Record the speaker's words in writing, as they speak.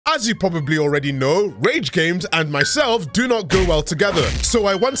As you probably already know, rage games and myself do not go well together. So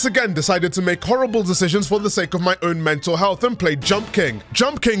I once again decided to make horrible decisions for the sake of my own mental health and played Jump King.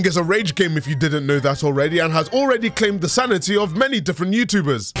 Jump King is a rage game if you didn't know that already and has already claimed the sanity of many different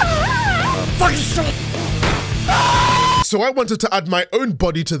YouTubers. So I wanted to add my own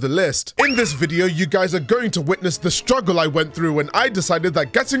body to the list. In this video, you guys are going to witness the struggle I went through when I decided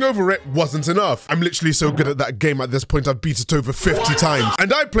that getting over it wasn't enough. I'm literally so good at that game at this point, I've beat it over 50 times.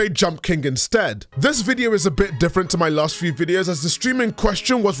 And I played Jump King instead. This video is a bit different to my last few videos as the stream in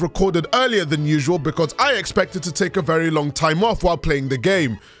question was recorded earlier than usual because I expected to take a very long time off while playing the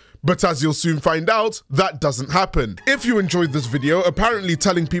game. But as you'll soon find out, that doesn't happen. If you enjoyed this video, apparently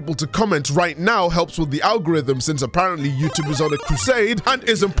telling people to comment right now helps with the algorithm since apparently YouTube is on a crusade and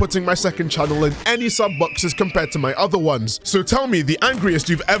isn't putting my second channel in any sub boxes compared to my other ones. So tell me the angriest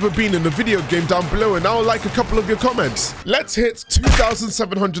you've ever been in a video game down below and I'll like a couple of your comments. Let's hit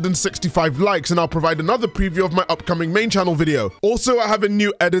 2,765 likes and I'll provide another preview of my upcoming main channel video. Also, I have a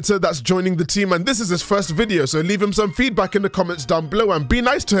new editor that's joining the team and this is his first video, so leave him some feedback in the comments down below and be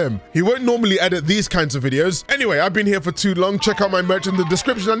nice to him. He won't normally edit these kinds of videos. Anyway, I've been here for too long. Check out my merch in the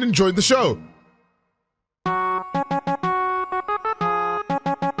description and enjoy the show.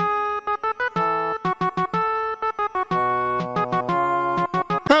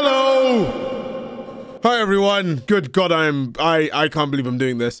 Hello! Hi everyone. Good God, I can't believe I'm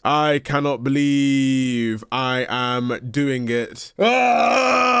doing this. I cannot believe I am doing it.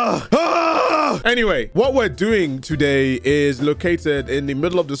 Anyway, what we're doing today is located in the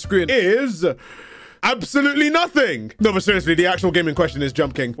middle of the screen is absolutely nothing. No, but seriously, the actual game in question is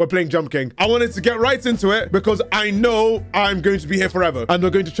Jump King. We're playing Jump King. I wanted to get right into it because I know I'm going to be here forever. And we're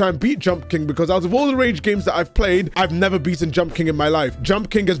going to try and beat Jump King because out of all the rage games that I've played, I've never beaten Jump King in my life. Jump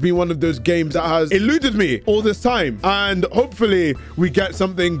King has been one of those games that has eluded me all this time. And hopefully we get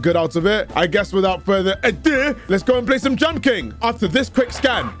something good out of it. I guess without further ado, let's go and play some Jump King after this quick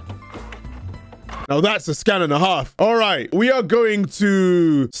scan. Now that's a scan and a half. All right, we are going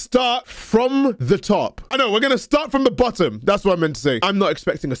to start from the top. I know, we're going to start from the bottom. That's what I meant to say. I'm not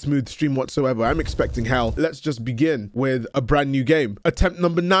expecting a smooth stream whatsoever. I'm expecting hell. Let's just begin with a brand new game. Attempt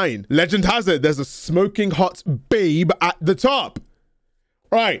number 9. Legend has it, there's a smoking hot babe at the top.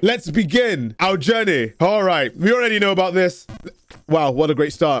 All right, let's begin our journey. All right, we already know about this. Wow, what a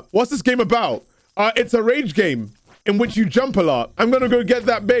great start. What's this game about? It's a rage game in which you jump a lot. I'm gonna go get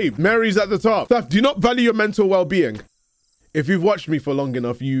that babe. Mary's at the top. Thaf, do you not value your mental well-being? If you've watched me for long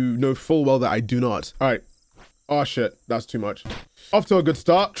enough, you know full well that I do not. All right. Oh shit, that's too much. Off to a good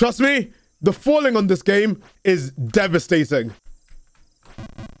start. Trust me, the falling on this game is devastating.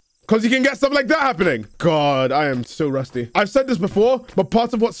 Because you can get stuff like that happening. God, I am so rusty. I've said this before, but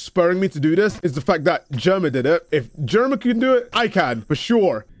part of what's spurring me to do this is the fact that Germa did it. If Germa can do it, I can, for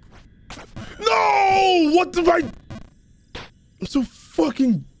sure. No! What the I'm so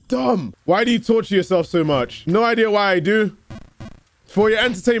fucking dumb. Why do you torture yourself so much? No idea why I do. For your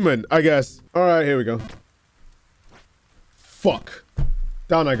entertainment, I guess. All right, here we go. Fuck.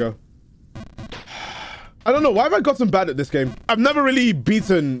 Down I go. I don't know. Why have I gotten bad at this game? I've never really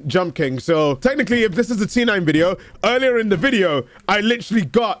beaten Jump King. So technically, if this is a T9 video, earlier in the video, I literally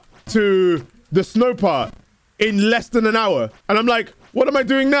got to the snow part in less than an hour. And I'm like, what am I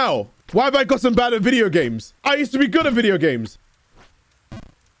doing now? Why have I gotten bad at video games? I used to be good at video games.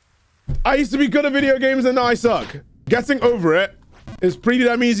 And now I suck. Getting over it is pretty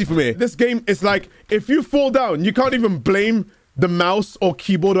damn easy for me. This game is like, if you fall down, you can't even blame the mouse or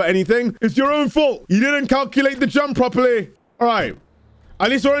keyboard or anything. It's your own fault. You didn't calculate the jump properly. All right. At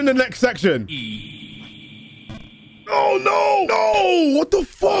least we're in the next section. Oh, no. No. What the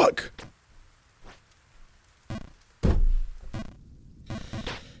fuck?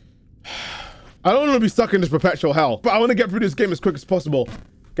 I don't want to be stuck in this perpetual hell, but I want to get through this game as quick as possible.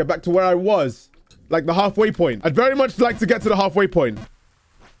 Get back to where I was, like the halfway point. I'd very much like to get to the halfway point.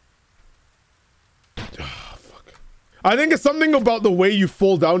 Oh, fuck. I think it's something about the way you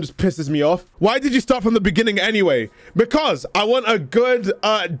fall down just pisses me off. Why did you start from the beginning anyway? Because I want a good,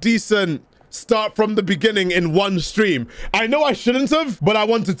 decent start from the beginning in one stream. I know I shouldn't have, but I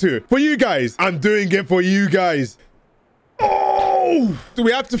wanted to. For you guys. I'm doing it for you guys. Oh! Do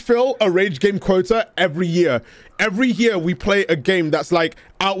we have to fill a rage game quota every year? Every year we play a game that's like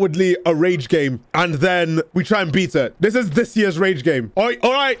outwardly a rage game and then we try and beat it. This is this year's rage game. All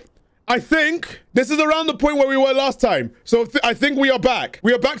right. I think this is around the point where we were last time. So I think we are back.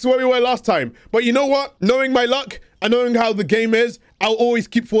 We are back to where we were last time. But you know what? Knowing my luck and knowing how the game is, I'll always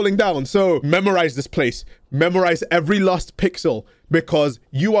keep falling down. So memorize this place. Memorize every last pixel. because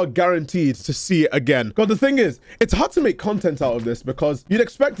you are guaranteed to see it again. God, the thing is, it's hard to make content out of this because you'd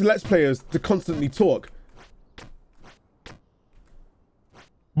expect Let's Players to constantly talk.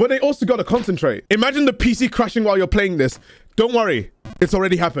 But they also got to concentrate. Imagine the PC crashing while you're playing this. Don't worry. It's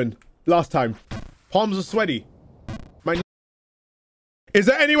already happened. Last time. Palms are sweaty. Is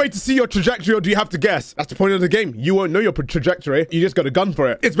there any way to see your trajectory or do you have to guess? That's the point of the game. You won't know your trajectory. You just got a gun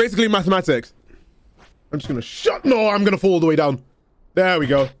for it. It's basically mathematics. I'm just gonna No, I'm gonna fall all the way down. There we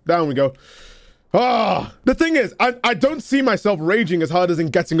go. Down we go. Ah, the thing is, I don't see myself raging as hard as in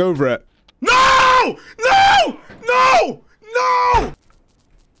getting over it. No! No! No! No!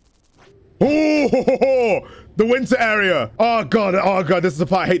 Oh, the winter area. Oh god, this is the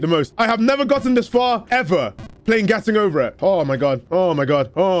part I hate the most. I have never gotten this far, ever, playing getting over it. Oh my god, oh my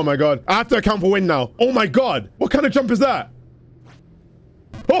god, oh my god. I have to account for wind now. Oh my god, what kind of jump is that?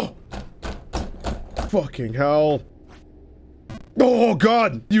 Oh! Fucking hell. Oh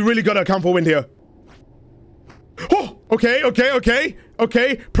god, you really gotta account for wind here. Oh, okay, okay, okay,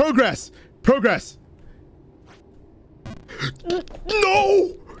 okay. Progress, progress.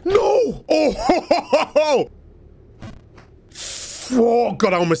 No! No! Oh! Oh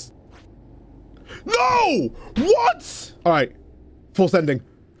god, I almost... No! What? All right, full sending.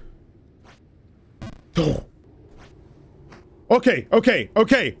 Oh. Okay, okay,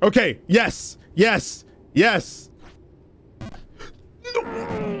 okay, okay. Yes, yes, yes. No,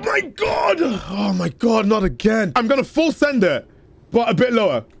 my god! Oh my god, not again. I'm gonna full send it, but a bit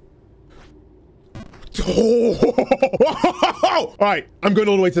lower. Oh. All right, I'm going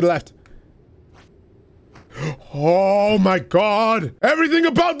all the way to the left. Oh my god, everything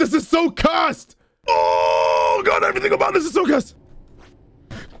about this is so cursed. Oh god, everything about this is so cursed.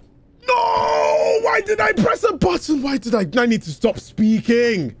 No, why did I press a button? Why did I need to stop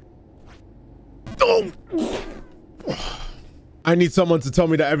speaking. Oh. I need someone to tell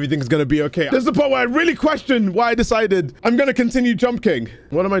me that everything's gonna be okay. This is the part where I really question why I decided I'm gonna continue Jump King.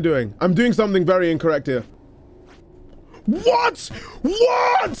 What am I doing? I'm doing something very incorrect here. What?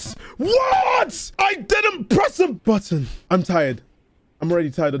 What? What? I didn't press a button. I'm tired. I'm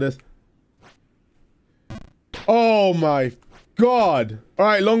already tired of this. Oh my god. All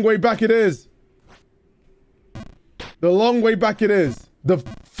right, long way back it is. The long way back it is. The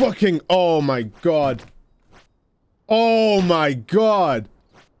fucking, oh my god. Oh my god.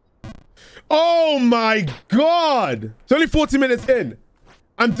 Oh my god. It's only 40 minutes in.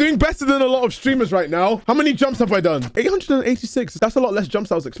 I'm doing better than a lot of streamers right now. How many jumps have I done? 886. That's a lot less jumps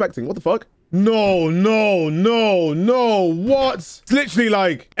than I was expecting. What the fuck? No, no, no, no. What? It's literally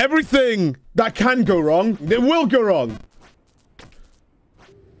like everything that can go wrong, it will go wrong.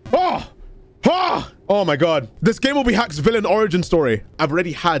 Oh! Ah! Oh my god. This game will be Hack's villain origin story. I've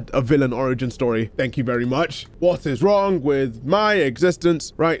already had a villain origin story. Thank you very much. What is wrong with my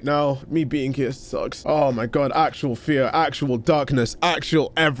existence right now? Me being here sucks. Oh my god. Actual fear, actual darkness,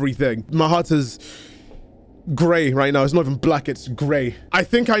 actual everything. My heart is gray right now. It's not even black, it's gray. I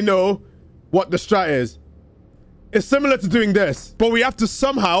think I know what the strat is. It's similar to doing this, but we have to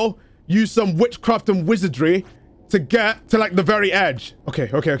somehow use some witchcraft and wizardry to get to like the very edge. Okay,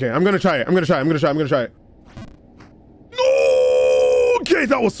 okay, okay. I'm gonna try it. I'm gonna try it. I'm gonna try it. I'm gonna try it. No! Okay,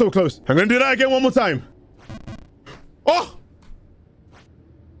 that was so close. I'm gonna do that again one more time. Oh!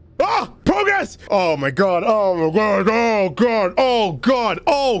 Ah! Progress! Oh my god. Oh my god. Oh god. Oh god.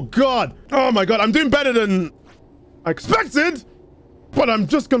 Oh god. Oh my god. I'm doing better than I expected. But I'm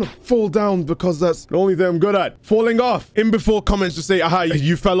just gonna fall down because that's the only thing I'm good at. Falling off. In before comments just say, aha,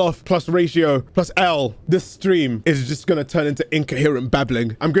 you fell off plus ratio plus L. This stream is just gonna turn into incoherent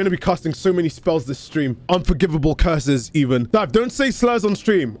babbling. I'm gonna be casting so many spells this stream. Unforgivable curses even. Thaf, don't say slurs on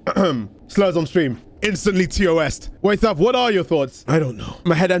stream. Slurs on stream. Instantly TOS'd. Wait, Thaf, what are your thoughts? I don't know.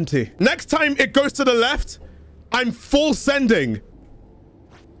 My head empty. Next time it goes to the left, I'm full sending.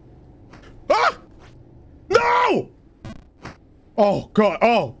 Ah! No! Oh god,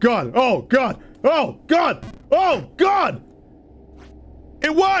 oh god, oh god, oh god, oh god!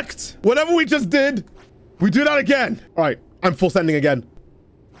 It worked! Whatever we just did, we do that again. All right, I'm full sending again.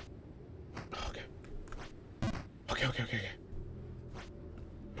 Okay. Okay, okay, okay, okay.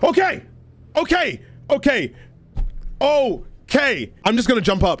 Okay, okay, okay, okay. I'm just gonna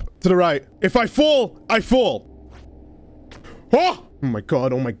jump up to the right. If I fall, I fall. Oh! Oh my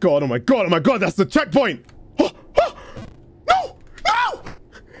god, oh my god, oh my god, oh my god, that's the checkpoint! Oh, oh. No! No!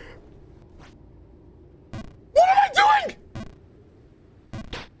 What am I doing?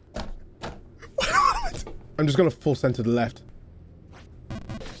 What am I doing? I'm just gonna full send to the left.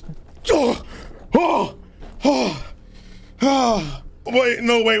 Oh! Oh! Oh! Oh! Wait,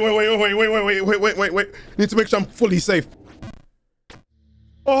 no, wait. Need to make sure I'm fully safe.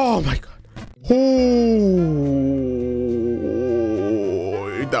 Oh my God. Oh,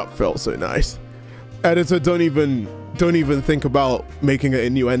 that felt so nice. Editor, don't even think about making an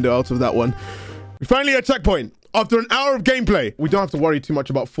innuendo out of that one. We finally at checkpoint. After an hour of gameplay, we don't have to worry too much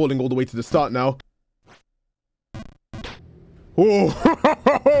about falling all the way to the start now.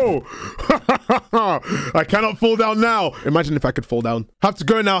 Oh, I cannot fall down now. Imagine if I could fall down. Have to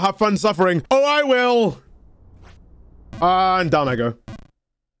go now. Have fun suffering. Oh, I will. And down I go.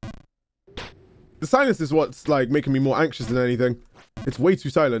 The silence is what's like making me more anxious than anything. It's way too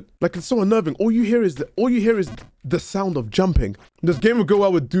silent. Like, it's so unnerving. All you hear is the sound of jumping. This game would go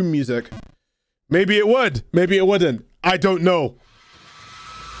well with Doom music. Maybe it would. Maybe it wouldn't. I don't know.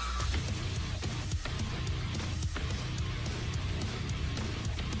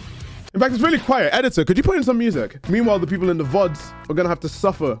 In fact, it's really quiet. Editor, could you put in some music? Meanwhile, the people in the VODs are gonna have to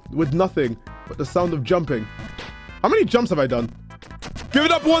suffer with nothing but the sound of jumping. How many jumps have I done? Give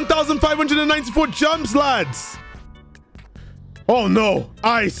it up, 1,594 jumps, lads. Oh no,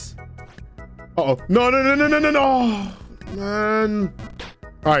 ice. Uh-oh. No. Oh, man.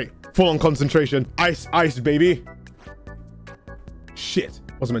 All right, full on concentration. Ice, baby. Shit,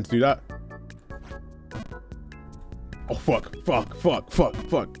 wasn't meant to do that. Oh, fuck.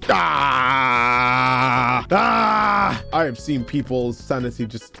 I have seen people's sanity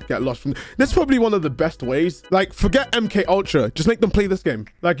just get lost from... That's probably one of the best ways. Like, forget MK Ultra. Just make them play this game.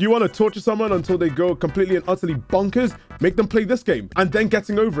 Like, you want to torture someone until they go completely and utterly bonkers? Make them play this game. And then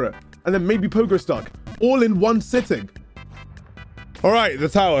getting over it. And then maybe PogoStuck. All in one sitting. All right, the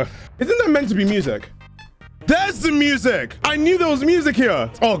tower. Isn't there meant to be music? There's the music! I knew there was music here.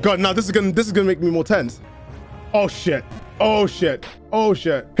 Oh, God, now this is gonna make me more tense. Oh shit.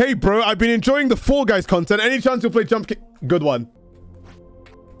 Hey bro, I've been enjoying the Fall Guys content. Any chance you'll play Jump King? Good one.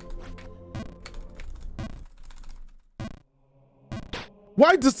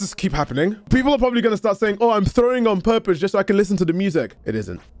 Why does this keep happening? People are probably gonna start saying, oh, I'm throwing on purpose just so I can listen to the music. It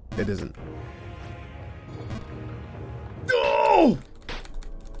isn't. No!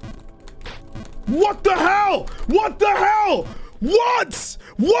 What the hell? What?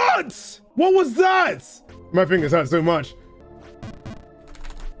 What was that? My fingers hurt so much.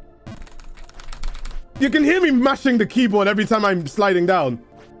 You can hear me mashing the keyboard every time I'm sliding down.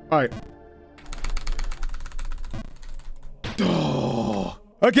 All right. Oh,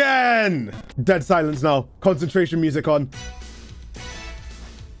 again. Dead silence now. Concentration music on.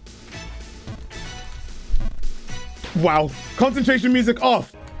 Wow. Concentration music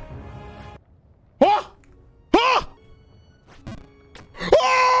off.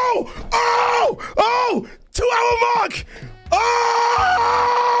 Oh! 2 hour mark!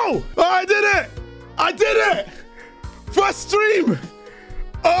 Oh! I did it! First stream!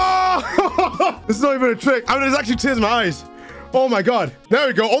 Oh! This is not even a trick. I mean, there's actually tears in my eyes. Oh my God. There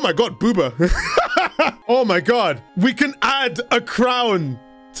we go. Oh my God, booba. Oh my God. We can add a crown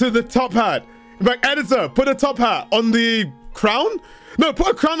to the top hat. In fact, editor, put a top hat on the crown? No, put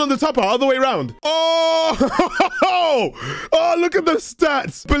a crown on the top hat, other way around. Oh! Oh, look at the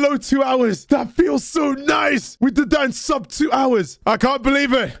stats. Below 2 hours. That feels so nice. We did that in sub 2 hours. I can't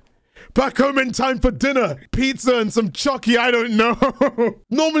believe it. Back home in time for dinner. Pizza and some chucky, I don't know.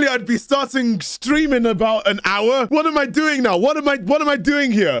 Normally, I'd be starting stream in about an hour. What am I doing now? What am I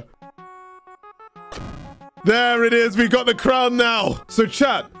doing here? There it is. We got the crown now. So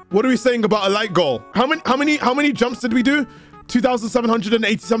chat, what are we saying about a light goal? How many jumps did we do?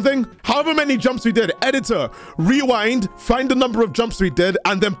 2,780 something. However many jumps we did. Editor, rewind, find the number of jumps we did,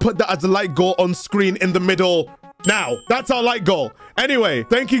 and then put that as a light goal on screen in the middle. Now, that's our light goal. Anyway,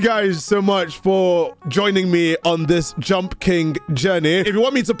 thank you guys so much for joining me on this Jump King journey. If you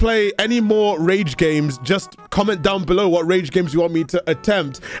want me to play any more rage games, just comment down below what rage games you want me to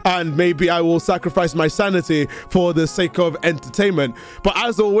attempt, and maybe I will sacrifice my sanity for the sake of entertainment. But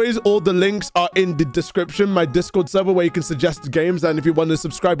as always, all the links are in the description. My Discord server where you can suggest games, and if you want to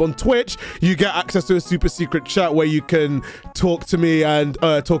subscribe on Twitch, you get access to a super secret chat where you can talk to me and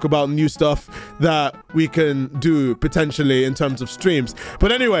talk about new stuff that we can do potentially in terms of streams.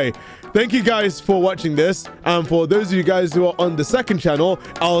 But anyway, thank you guys for watching this, and for those of you guys who are on the second channel,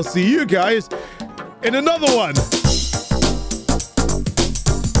 I'll see you guys in another one.